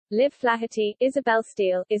Liv Flaherty, Isabel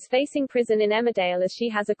Steele, is facing prison in Emmerdale as she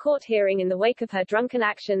has a court hearing in the wake of her drunken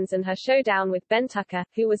actions and her showdown with Ben Tucker,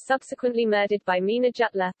 who was subsequently murdered by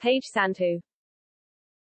m.u.r.d.e.r, Paige Sandhu.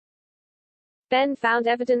 Ben found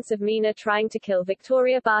evidence of Mina trying to kill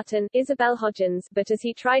Victoria Barton, Isabel Hodgins, but as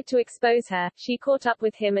he tried to expose her, she caught up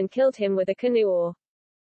with him and killed him with a canoe oar.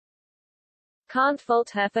 Can't fault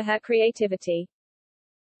her for her creativity.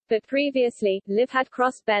 But previously, Liv had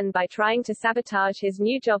crossed Ben by trying to sabotage his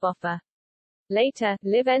new job offer. Later,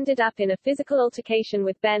 Liv ended up in a physical altercation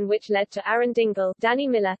with Ben which led to Aaron Dingle, Danny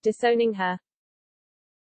Miller, disowning her.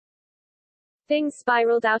 Things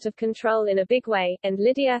spiraled out of control in a big way, and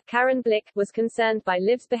Lydia, Karen Blick, was concerned by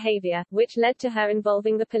Liv's behavior, which led to her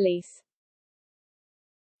involving the police.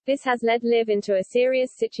 This has led Liv into a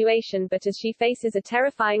serious situation, but as she faces a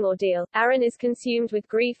terrifying ordeal, Aaron is consumed with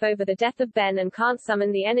grief over the death of Ben and can't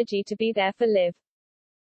summon the energy to be there for Liv.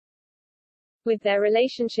 With their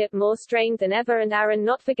relationship more strained than ever and Aaron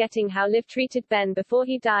not forgetting how Liv treated Ben before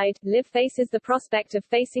he died, Liv faces the prospect of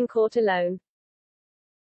facing court alone.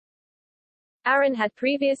 Aaron had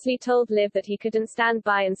previously told Liv that he couldn't stand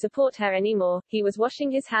by and support her anymore, he was washing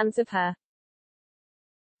his hands of her.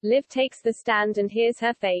 Liv takes the stand and hears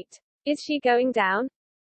her fate. Is she going down?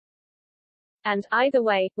 And, either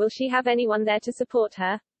way, will she have anyone there to support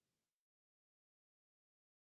her?